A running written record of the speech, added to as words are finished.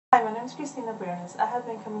Hi, my name is Christina Briones. I have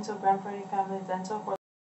been coming to Grand Prairie Family Dental for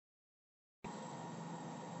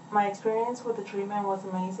my experience with the treatment was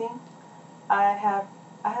amazing. I have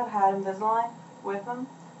had Invisalign with them,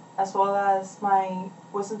 as well as my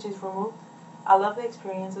wisdom teeth removed. I love the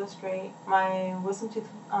experience. It was great. My wisdom teeth,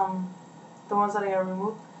 the ones that I got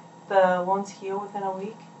removed, the ones healed within a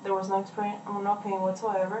week. There was no pain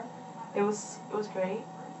whatsoever. It was great.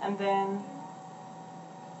 And then,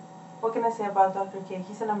 what can I say about Dr. K?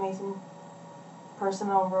 He's an amazing person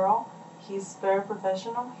overall. He's very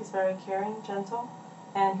professional, he's very caring, gentle,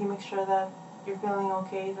 and he makes sure that you're feeling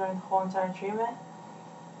okay during the whole entire treatment.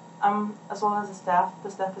 As well as the staff. The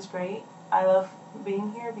staff is great. I love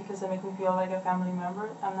being here because they make me feel like a family member.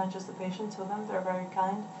 I'm not just a patient to them. They're very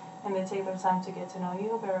kind, and they take their time to get to know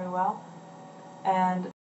you very well, and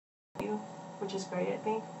you, which is great, I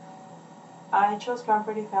think. I chose Grand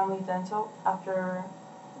Prairie Family Dental after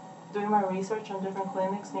doing my research on different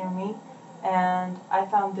clinics near me, and I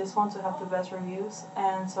found this one to have the best reviews,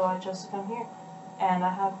 and so I chose to come here, and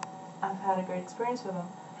I've had a great experience with them.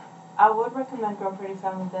 I would recommend Grand Prairie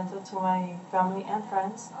Family Dental to my family and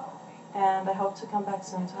friends, and I hope to come back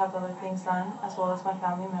soon to have other things done as well as my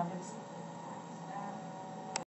family members.